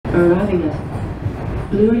Arriving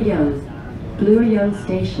at Bloor-Yonge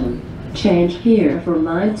Station. Change here for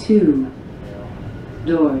line 2.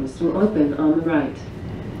 Doors will open on the right.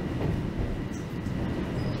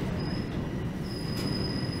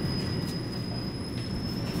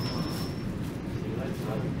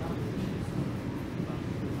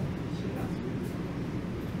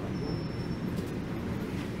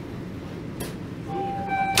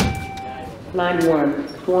 Line 1,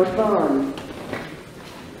 Fort Vaughan.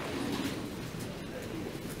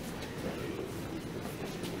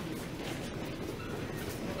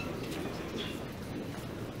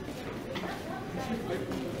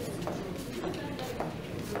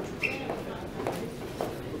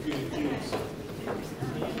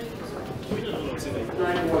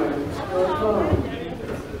 Line 1, Fort Vaughan.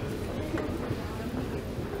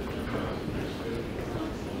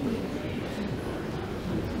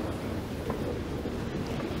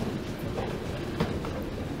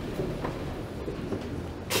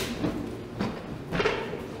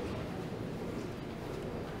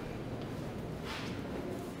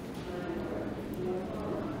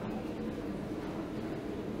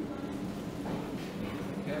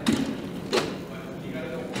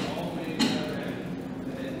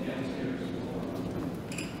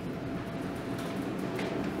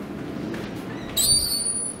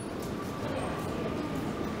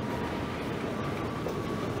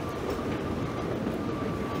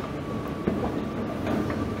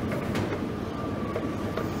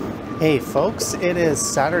 Hey folks, it is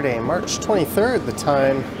Saturday, March 23rd. The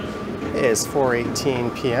time is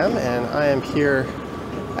 4:18 p.m. and I am here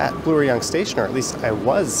at Bloor-Yonge Station, or at least I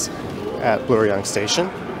was at Bloor-Yonge Station.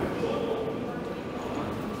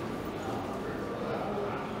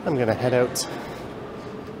 I'm gonna head out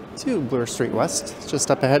to Bloor Street West, it's just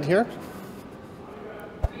up ahead here.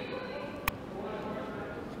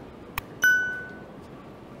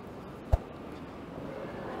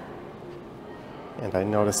 And I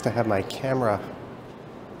noticed I have my camera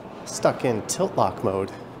stuck in tilt lock mode.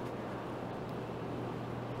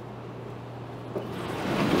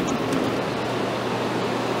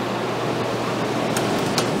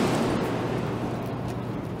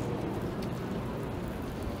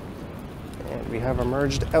 And we have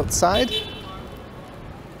emerged outside.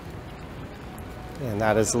 And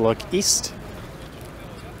that is the look east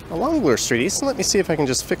along Bloor Street East. And let me see if I can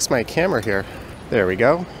just fix my camera here. There we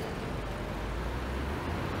go.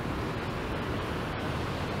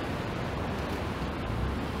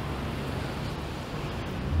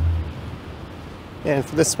 And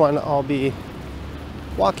for this one, I'll be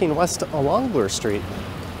walking west along Bloor Street,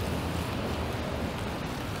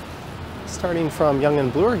 starting from Yonge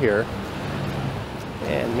and Bloor here,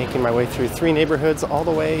 and making my way through 3 neighborhoods all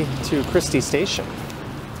the way to Christie Station.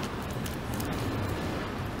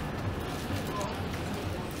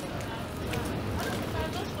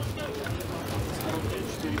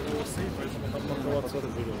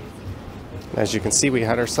 As you can see, we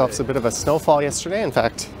had ourselves a bit of a snowfall yesterday. In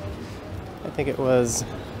fact, I think it was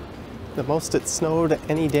the most it snowed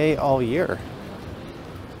any day all year.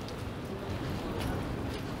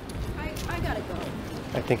 I gotta go.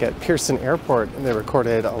 I think at Pearson Airport they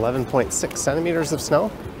recorded 11.6 centimeters of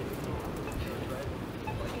snow.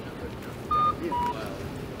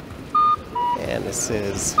 And this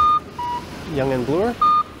is Yonge and Bloor.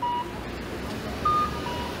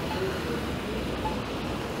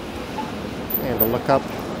 And a look up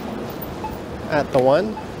at the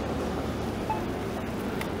one.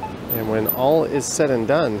 And when all is said and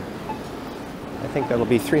done, I think that'll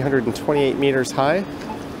be 328 meters high.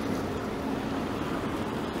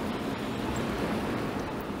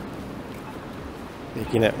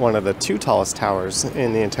 Making it one of the 2 tallest towers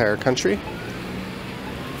in the entire country.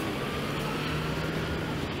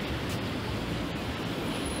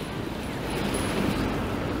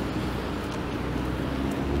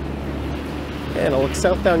 And a look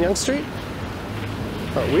south down Yonge Street.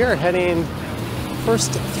 But we are heading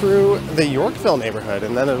first through the Yorkville neighborhood,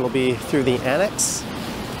 and then it'll be through the Annex,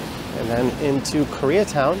 and then into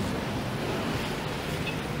Koreatown.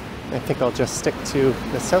 I think I'll just stick to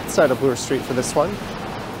the south side of Bloor Street for this one.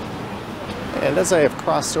 And as I have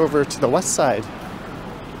crossed over to the west side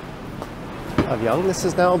of Yonge, this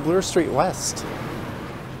is now Bloor Street West.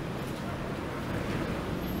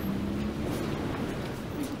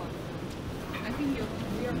 I think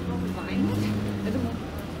we are from Vine.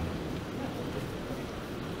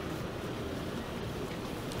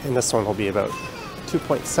 And this one will be about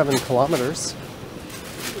 2.7 kilometers.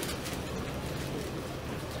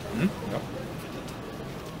 Yep.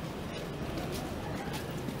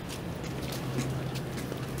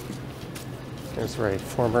 There's where a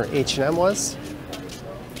former H&M was.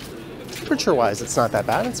 Temperature-wise, it's not that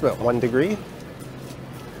bad. It's about 1 degree.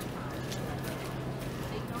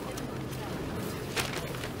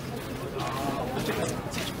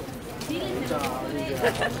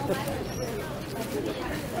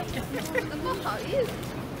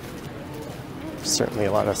 Certainly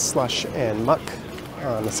a lot of slush and muck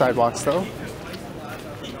on the sidewalks, though.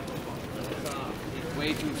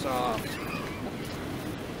 Way too soft.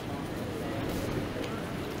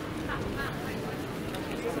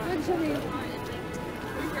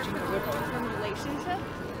 Relationship?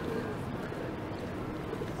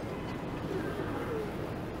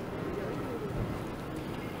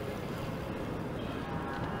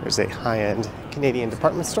 There's a high-end Canadian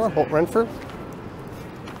department store, Holt Renfrew.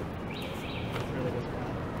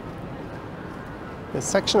 This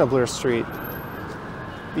section of Bloor Street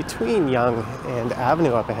between Yonge and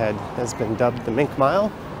Avenue up ahead has been dubbed the Mink Mile.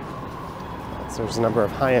 So there's a number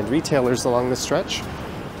of high-end retailers along this stretch.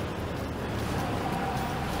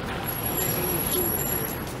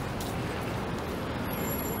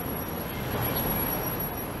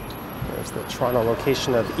 There's the Toronto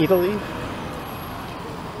location of Italy.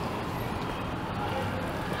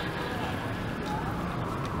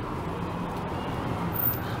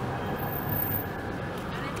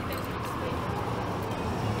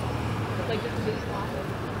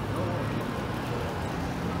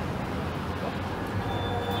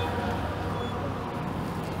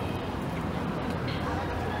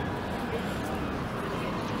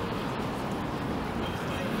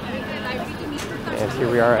 And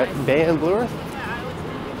here we are at Bay and Bloor.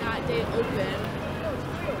 That day open.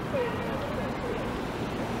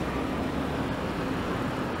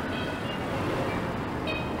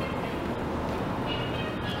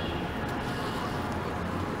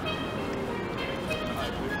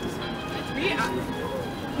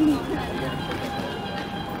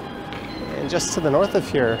 And just to the north of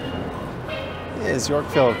here is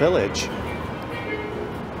Yorkville Village.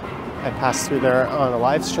 I passed through there on a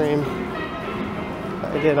live stream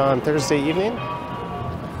I did on Thursday evening.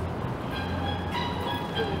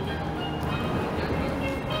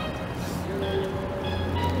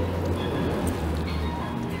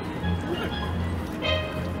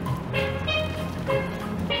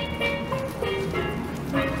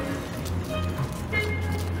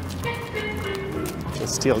 The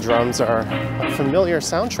steel drums are a familiar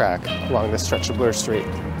soundtrack along this stretch of Bloor Street.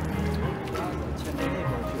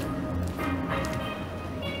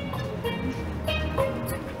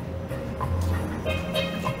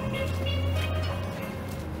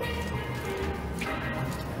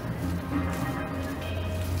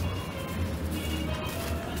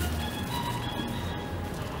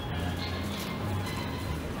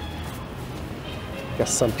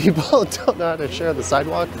 Guess some people don't know how to share the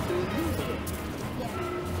sidewalk.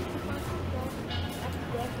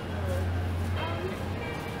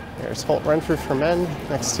 There's Holt Renfrew for men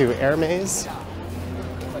next to Air Maze.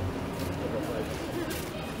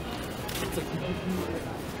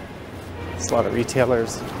 There's a lot of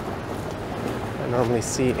retailers I normally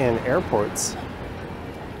see in airports.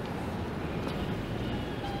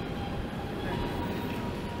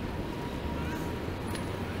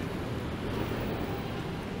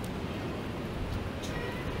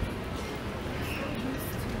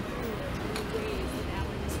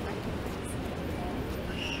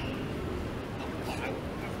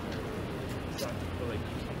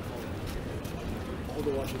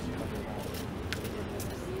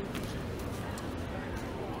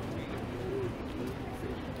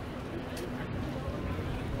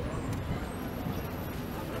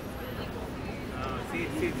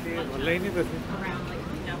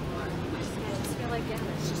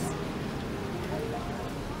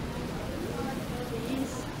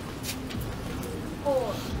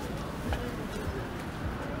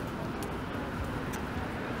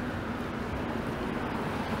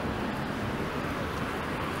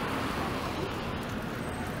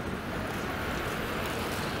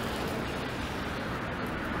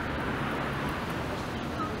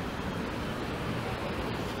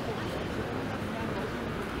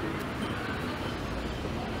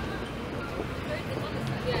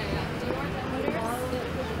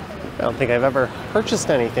 I don't think I've ever purchased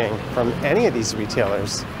anything from any of these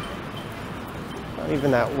retailers. Not even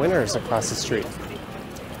that Winners across the street.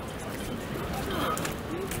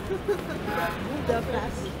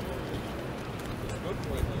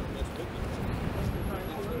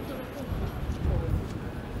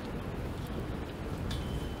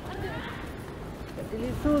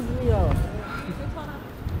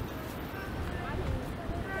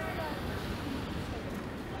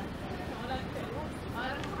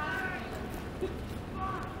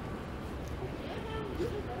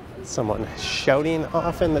 Someone shouting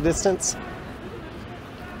off in the distance.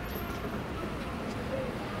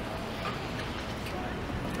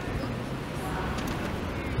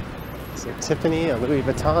 So Tiffany, a Louis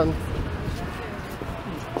Vuitton.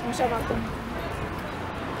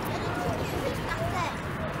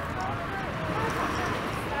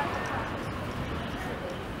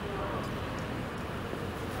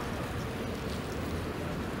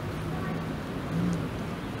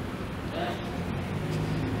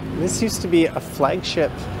 This used to be a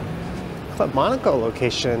flagship Club Monaco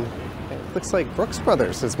location. It looks like Brooks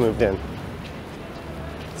Brothers has moved in.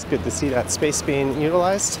 It's good to see that space being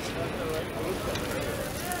utilized.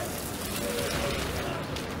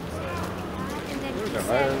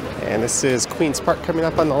 And this is Queen's Park coming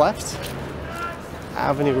up on the left.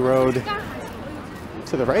 Avenue Road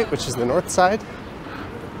to the right, which is the north side.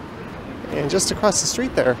 And just across the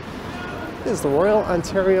street there is the Royal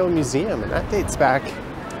Ontario Museum, and that dates back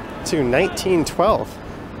to 1912.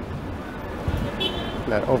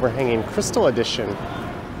 And that overhanging crystal edition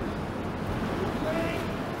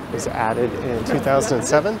was added in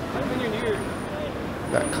 2007.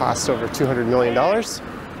 That cost over $200 million.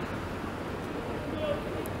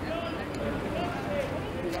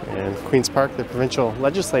 And Queen's Park, the Provincial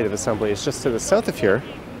Legislative Assembly, is just to the south of here.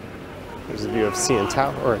 There's a view of CN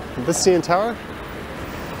Tower, or the CN Tower.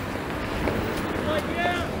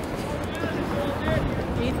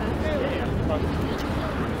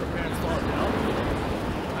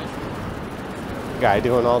 Guy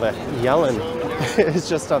doing all that yelling is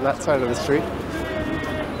just on that side of the street.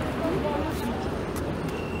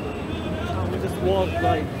 We just walk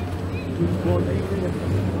like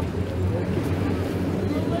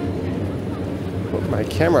My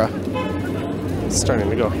camera is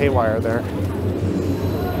starting to go haywire there.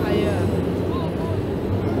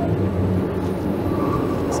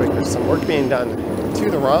 Looks like there's some work being done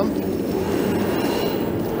to the ROM.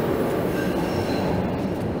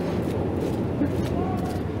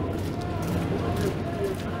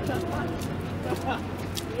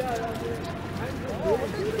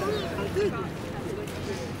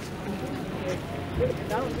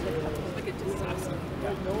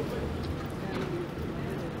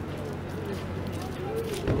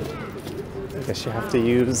 I guess you have to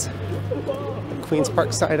use the Queen's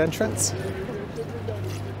Park side entrance.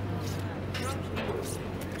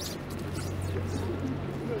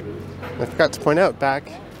 I forgot to point out, back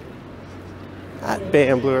at Bay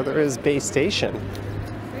and Bloor there is Bay Station.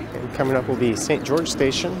 And coming up will be St. George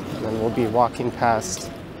Station, and then we'll be walking past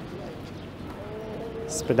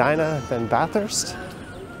Spadina, then Bathurst,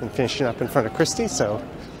 and finishing up in front of Christie. So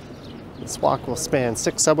this walk will span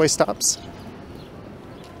 6 subway stops.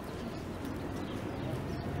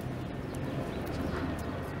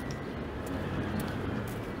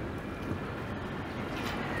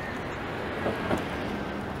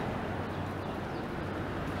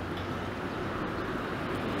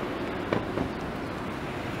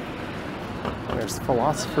 There's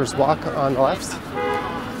Philosopher's Walk on the left.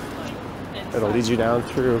 It'll lead you down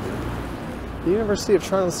through the University of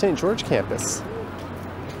Toronto St. George campus.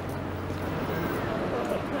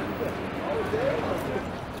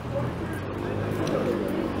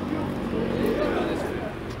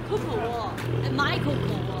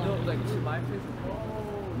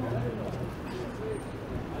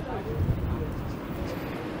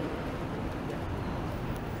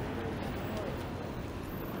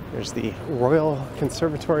 There's the Royal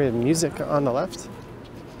Conservatory of Music on the left.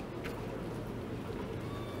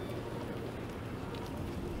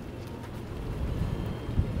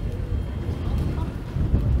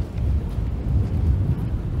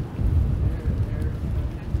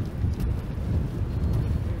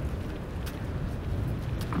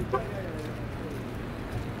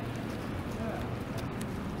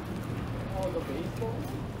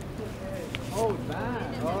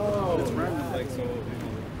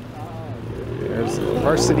 There's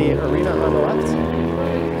Varsity Arena on the left,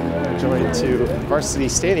 joined to Varsity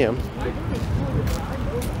Stadium.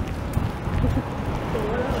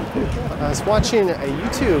 I was watching a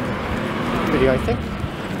YouTube video, I think,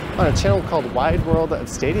 on a channel called Wide World of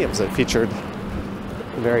Stadiums that featured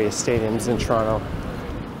various stadiums in Toronto.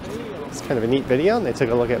 It's kind of a neat video, and they took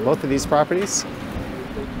a look at both of these properties.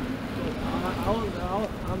 I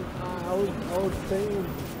was saying,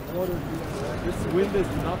 this wind is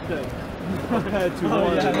nothing compared to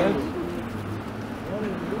Waterloo.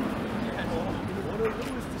 Waterloo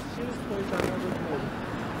is the shittest place I've ever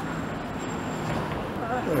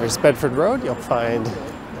been. There's Bedford Road. You'll find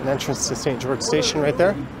an entrance to St. George Station right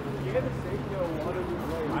there. No.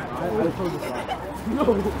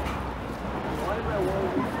 Why am I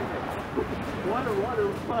Water?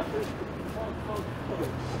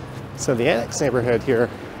 So the Annex neighborhood here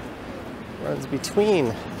runs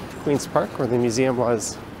between Queen's Park, where the museum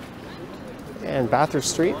was, and Bathurst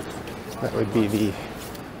Street. That would be the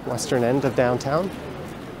western end of downtown.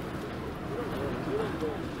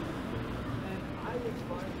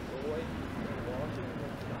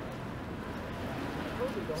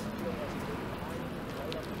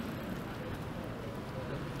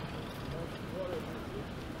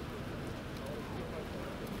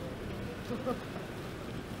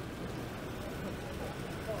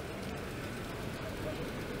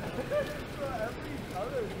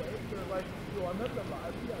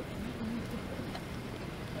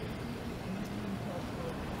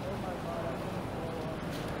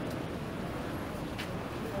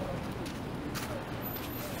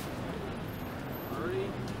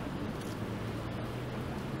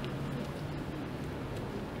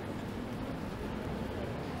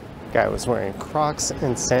 Guy was wearing Crocs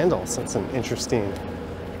and sandals. That's an interesting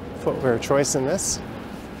footwear choice in this.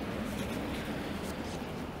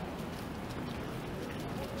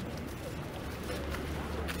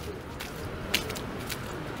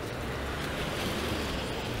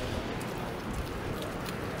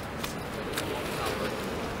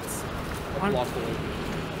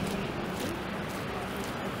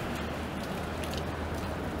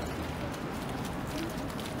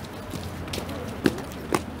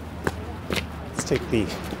 Take the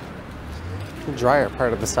drier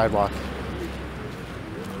part of the sidewalk.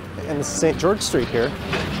 And this is St. George Street here.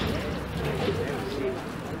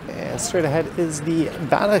 And straight ahead is the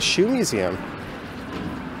Bata Shoe Museum.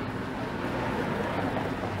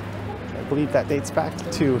 I believe that dates back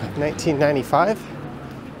to 1995.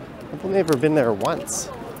 I've only ever been there once.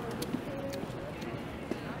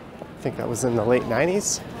 I think that was in the late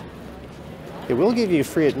 90s. It will give you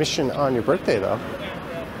free admission on your birthday though.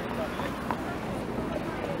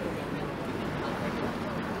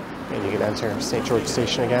 And you can enter St. George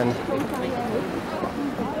Station again,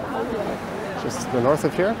 just to the north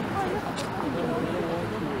of here.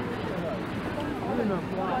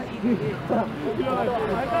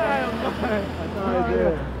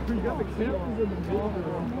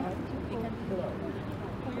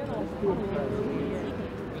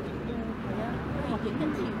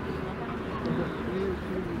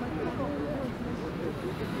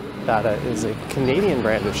 Bata is a Canadian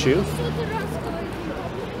brand of shoe.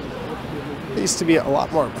 It used to be a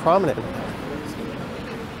lot more prominent.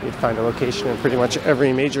 You'd find a location in pretty much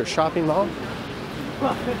every major shopping mall.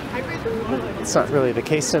 It's not really the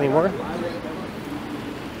case anymore.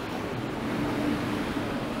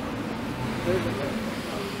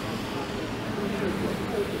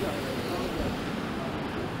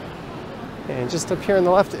 And just up here on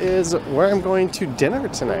the left is where I'm going to dinner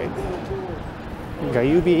tonight.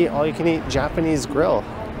 Gyubi all-you-can-eat Japanese grill.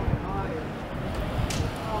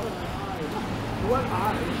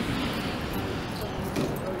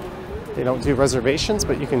 They don't do reservations,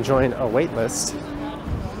 but you can join a wait list.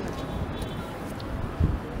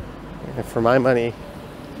 And for my money,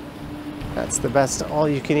 that's the best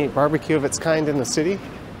all-you-can-eat barbecue of its kind in the city.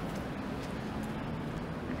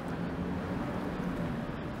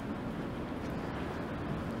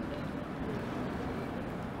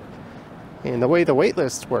 And the way the wait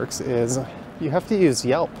list works is you have to use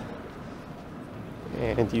Yelp.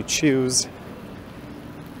 And you choose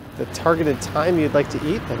the targeted time you'd like to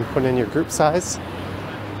eat and put in your group size.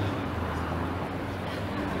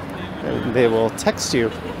 And they will text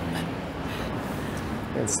you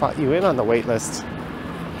and slot you in on the wait list.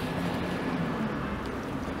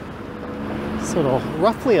 So it'll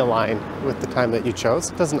roughly align with the time that you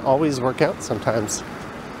chose. It doesn't always work out. Sometimes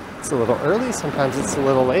it's a little early, sometimes it's a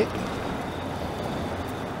little late.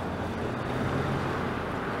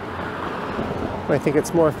 I think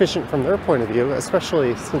it's more efficient from their point of view,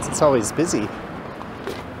 especially since it's always busy,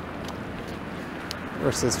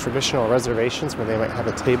 versus traditional reservations where they might have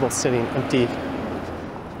a table sitting empty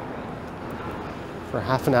for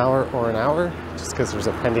half an hour or an hour just because there's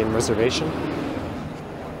a pending reservation.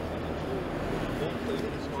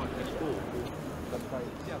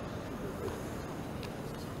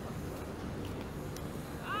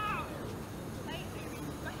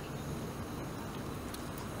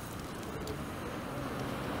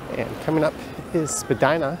 And coming up is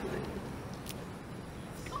Spadina.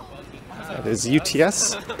 That is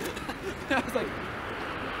UTS.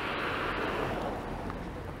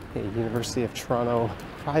 A University of Toronto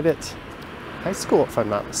private high school, if I'm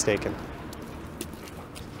not mistaken.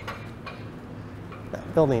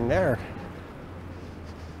 That building there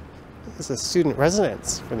is a student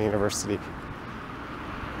residence for the university.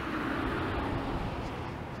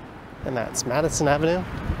 And that's Madison Avenue.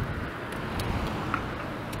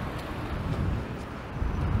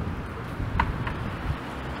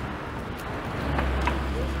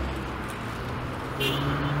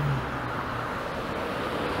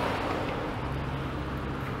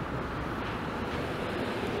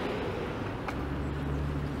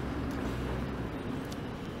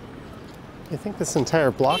 I think this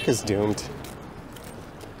entire block is doomed.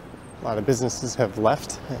 A lot of businesses have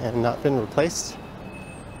left and not been replaced.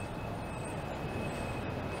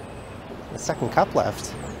 The Second Cup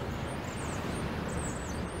left,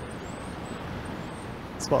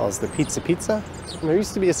 as well as the Pizza. And there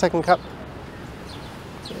used to be a Second Cup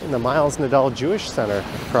in the Miles Nadal Jewish Center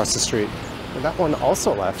across the street, but that one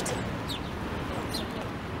also left.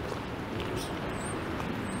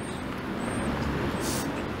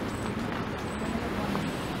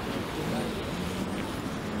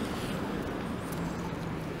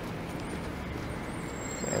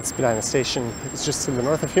 And Spadina Station is just to the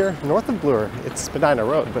north of here. North of Bloor, it's Spadina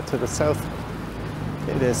Road, but to the south,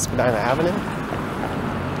 it is Spadina Avenue.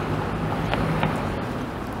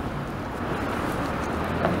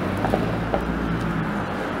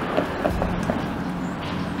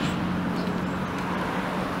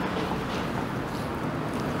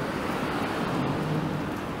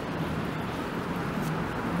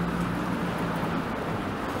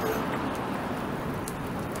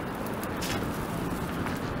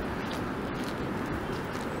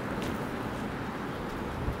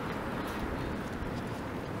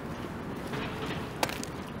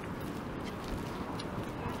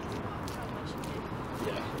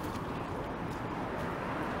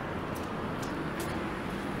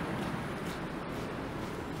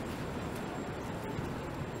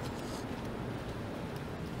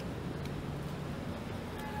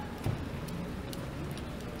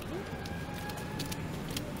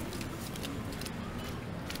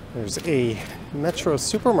 There's a Metro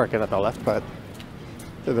supermarket on the left, but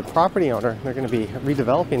they're the property owner. They're going to be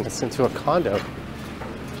redeveloping this into a condo.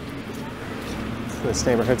 So this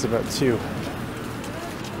neighborhood's about to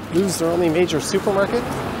lose their only major supermarket.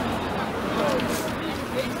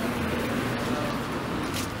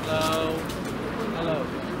 Hello. Hello.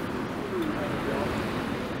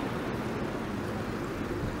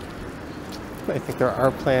 I think there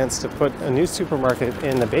are plans to put a new supermarket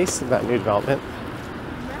in the base of that new development.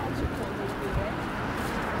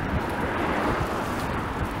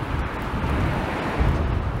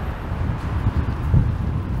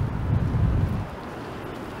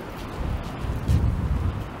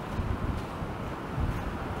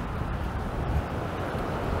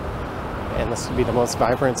 And this would be the most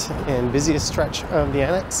vibrant and busiest stretch of the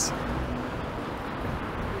Annex.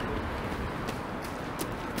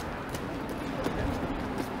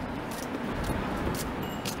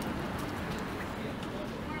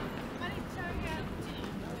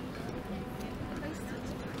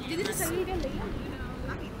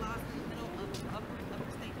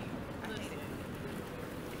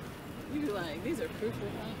 You'd be like, these are crucial,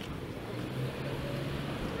 huh?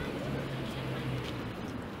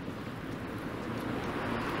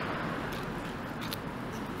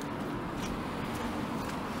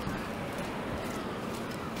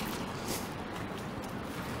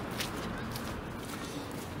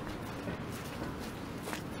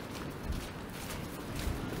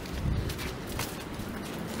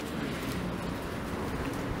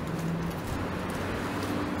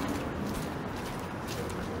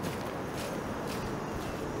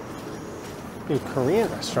 New Korean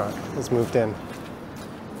restaurant has moved in.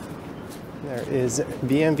 There is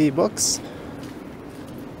BMV Books.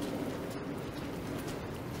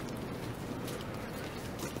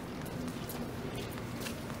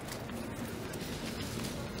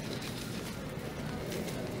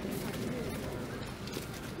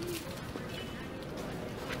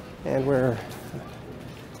 And where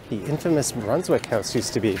the infamous Brunswick House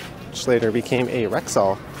used to be, which later became a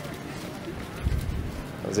Rexall.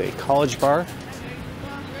 It was a college bar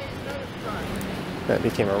that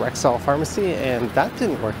became a Rexall pharmacy, and that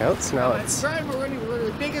didn't work out, so now it's Brian Maroney was one of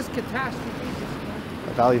the biggest catastrophes.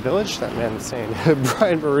 a Valley Village. That man was saying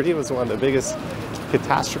Brian Maroney was one of the biggest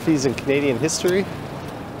catastrophes in Canadian history.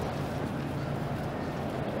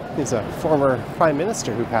 He's a former prime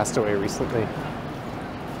minister who passed away recently.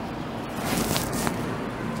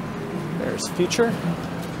 There's Future.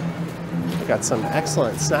 We got some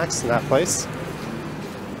excellent snacks in that place.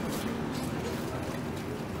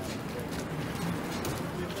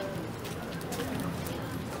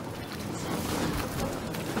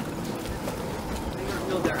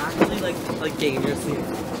 No, they're actually like game your seat.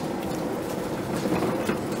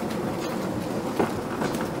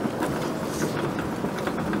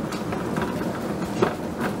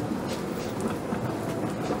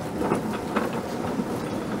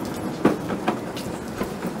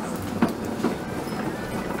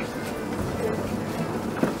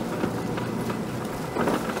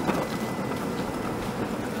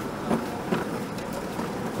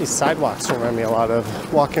 These sidewalks remind me a lot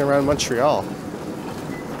of walking around Montreal.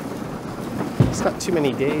 It's not too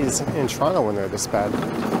many days in Toronto when they're this bad.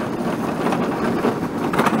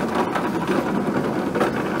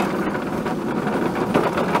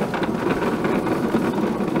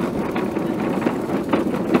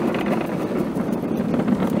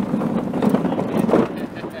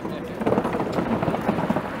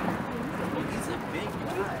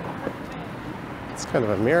 It's kind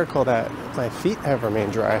of a miracle that my feet have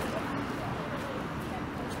remained dry.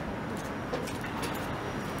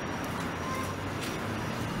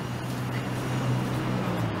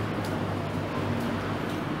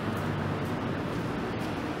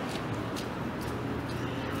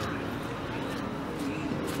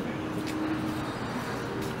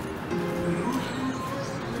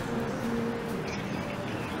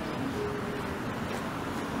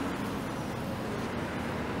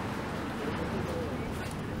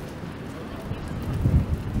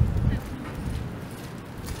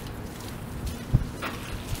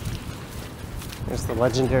 There's the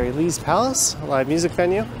legendary Lee's Palace, a live music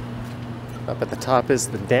venue. Up at the top is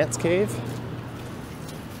the Dance Cave.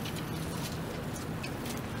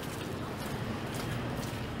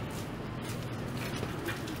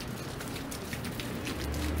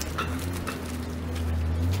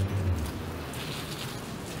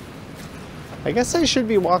 I guess I should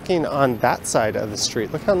be walking on that side of the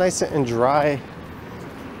street. Look how nice and dry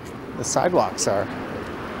the sidewalks are.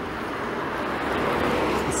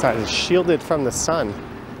 Side is shielded from the sun.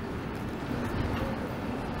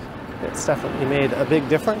 It's definitely made a big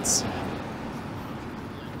difference.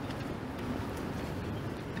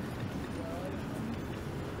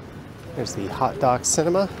 There's the Hot Dog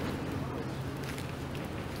Cinema.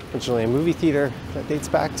 Originally a movie theater that dates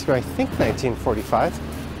back to, I think, 1945.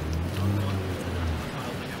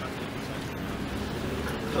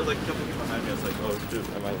 I was like, a couple people behind me, I was like, oh, dude,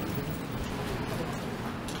 I might.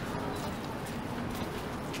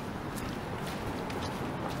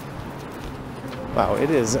 Wow, it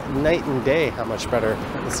is night and day how much better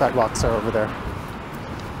the sidewalks are over there.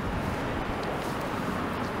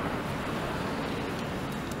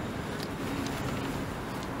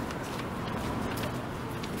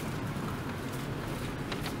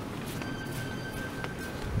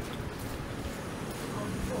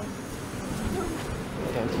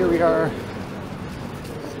 And here we are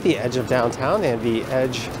at the edge of downtown and the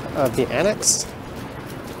edge of the Annex.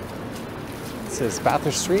 This is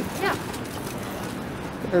Bathurst Street. Yeah.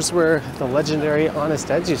 There's where the legendary Honest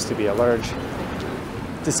Ed's used to be, a large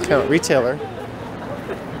discount retailer.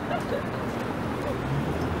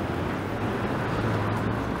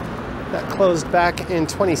 That closed back in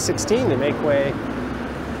 2016 to make way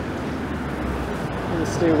for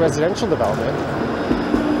this new residential development.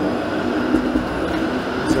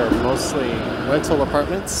 These are mostly rental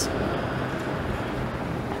apartments.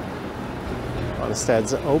 Honest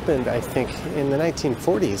Ed's opened, I think, in the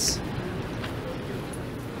 1940s.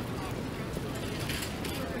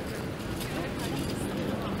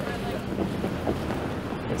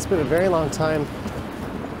 It's been a very long time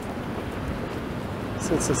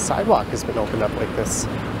since the sidewalk has been opened up like this.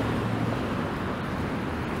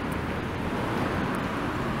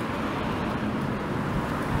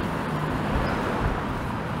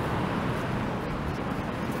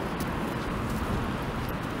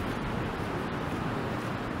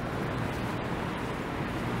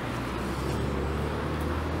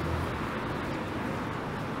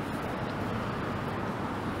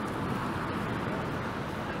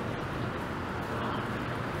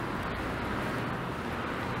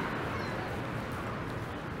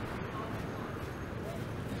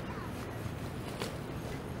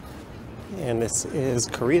 And this is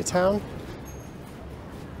Koreatown.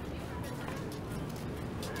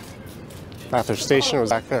 Bathurst Station was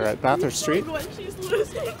back there at Bathurst Street.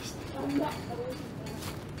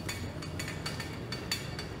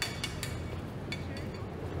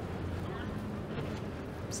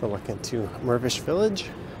 So look into Mervish Village.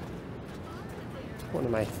 One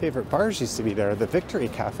of my favorite bars used to be there, the Victory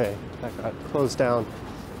Cafe, that got closed down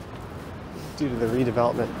due to the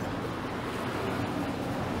redevelopment.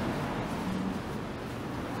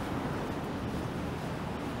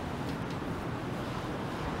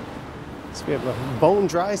 So we have a bone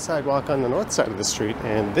dry sidewalk on the north side of the street,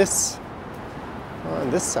 and this on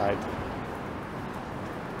this side.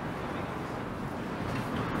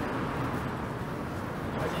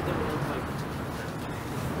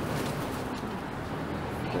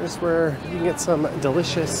 Here's where you can get some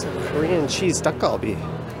delicious Korean cheese duck galbi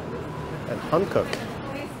at Huncook.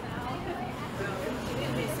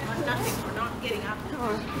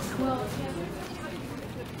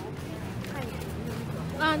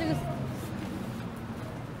 啊，这个。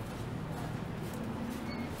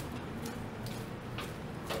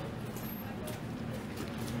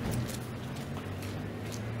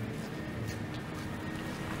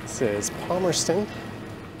 This is Palmerston.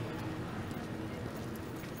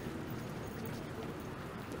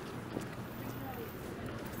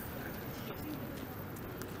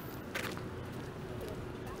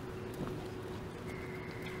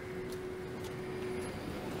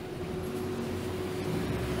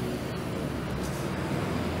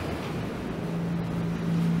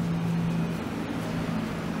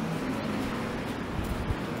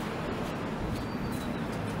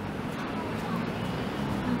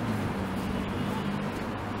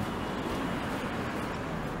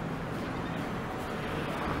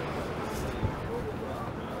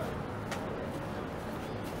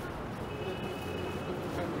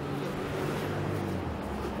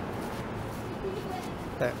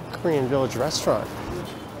 That Korean Village restaurant.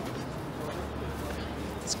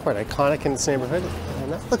 It's quite iconic in this neighborhood,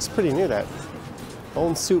 and that looks pretty new, that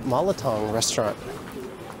Bone Soup Malatong restaurant.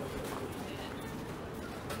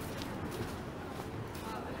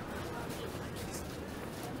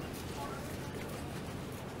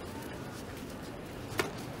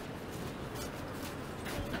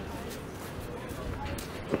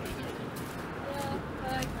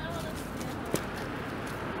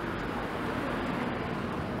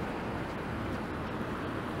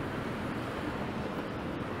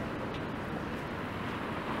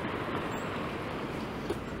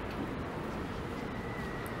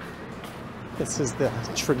 This is the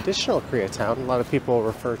traditional Koreatown. A lot of people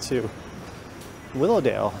refer to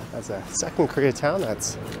Willowdale as a second Koreatown.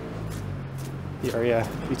 That's the area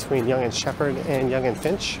between Yonge and Shepherd and Yonge and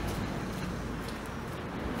Finch.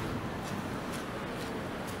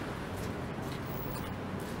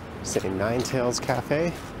 Say Nine Tails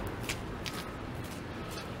Cafe.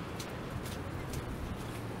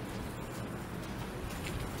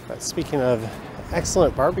 But speaking of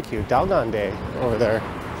excellent barbecue, Dalgon Day over there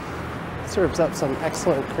serves up some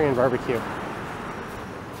excellent Korean barbecue.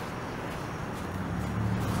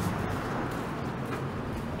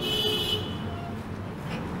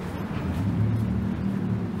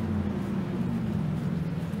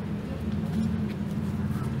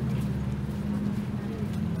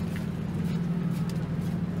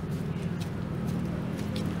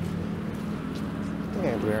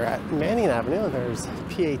 And we're at Manning Avenue. There's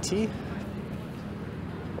PAT, a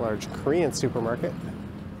large Korean supermarket.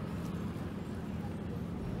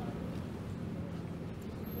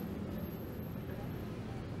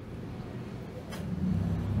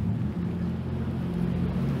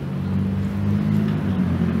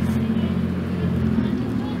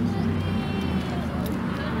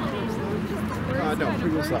 No,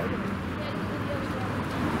 previous slide.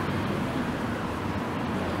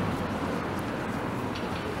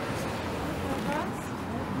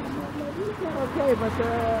 Okay, but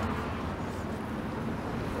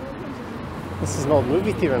This is an old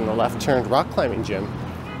movie theater on the left, turned rock climbing gym.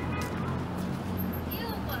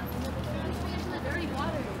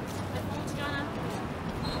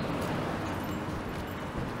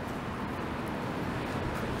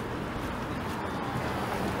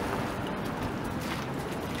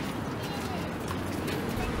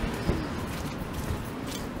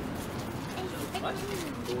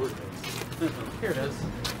 Here it is.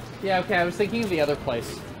 Yeah, okay, I was thinking of the other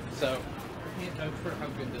place. So, I can't vouch for how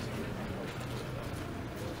good this is.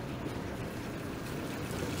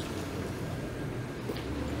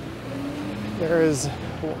 There is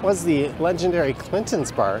what was the legendary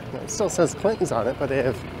Clinton's bar. It still says Clinton's on it, but they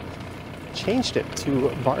have changed it to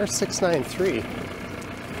Bar 693.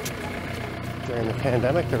 During the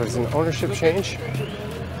pandemic, there was an ownership change.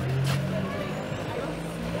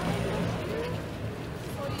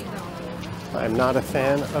 I'm not a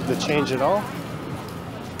fan of the change at all.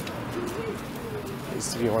 It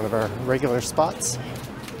used to be one of our regular spots.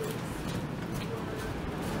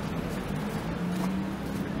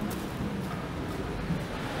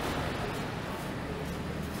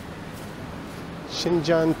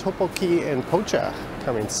 Shinjan Tteokbokki and Pocha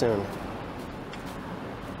coming soon.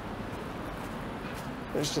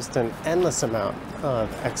 There's just an endless amount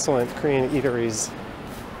of excellent Korean eateries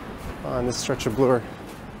on this stretch of Bloor.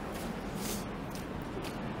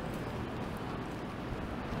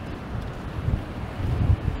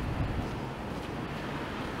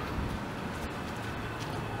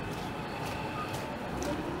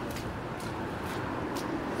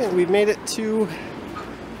 And we've made it to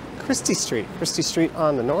Christie Street. Christie Street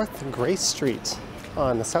on the north, Grace Street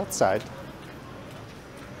on the south side.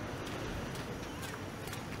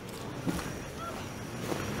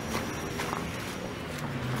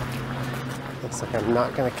 Looks like I'm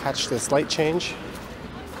not going to catch this light change.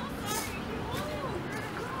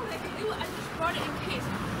 I just brought it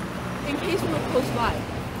in case we were close by.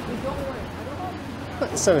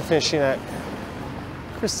 But instead of finishing at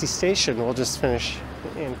Christie Station, we'll just finish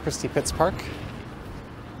in Christie Pitts Park.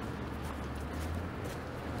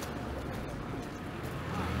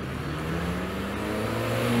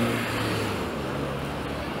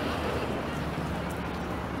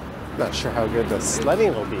 Not sure how good the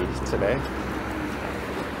sledding will be today.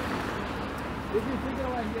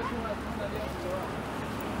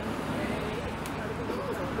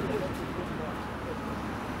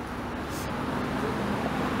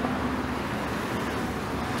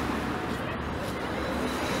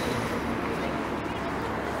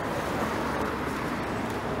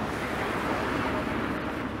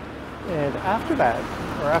 And after that,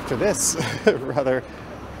 or after this, rather,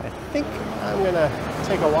 I think I'm gonna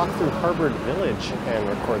take a walk through Harvard Village and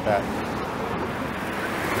record that.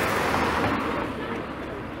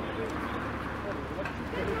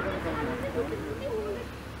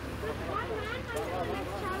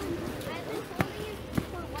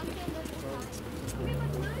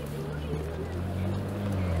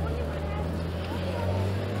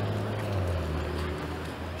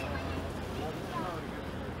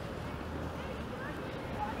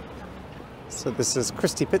 So this is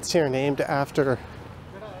Christie Pitts here, named after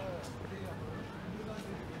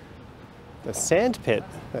the sand pit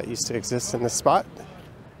that used to exist in this spot.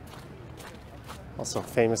 Also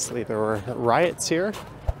famously, there were riots here.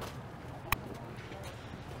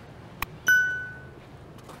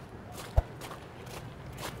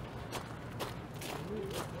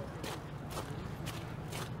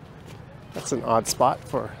 That's an odd spot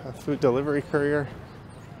for a food delivery courier.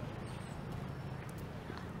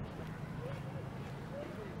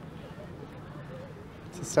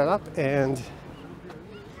 Set up, and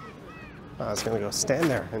I was gonna go stand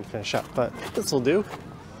there and finish up, but this will do.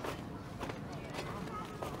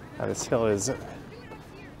 This hill is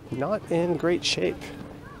not in great shape.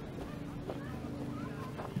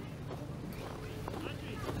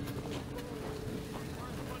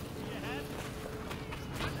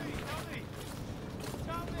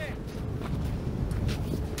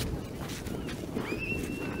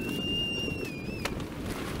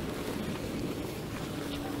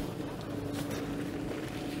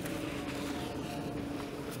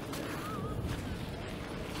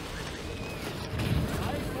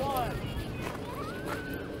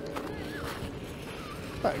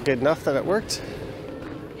 But good enough that it worked.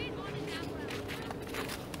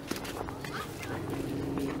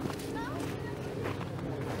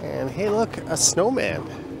 And hey, look, a snowman.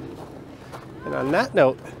 And on that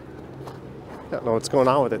note, I don't know what's going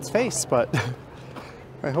on with its face, but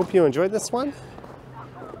I hope you enjoyed this one.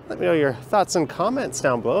 Let me know your thoughts and comments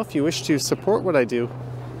down below. If you wish to support what I do,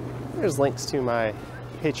 there's links to my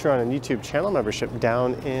Patreon and YouTube channel membership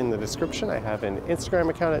down in the description. I have an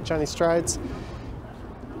Instagram account at Johnny Strides.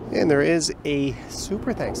 And there is a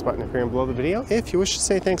super thanks button if you're below the video if you wish to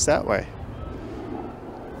say thanks that way.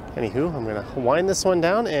 Anywho, I'm going to wind this one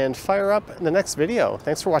down and fire up the next video.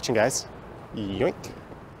 Thanks for watching, guys. Yoink.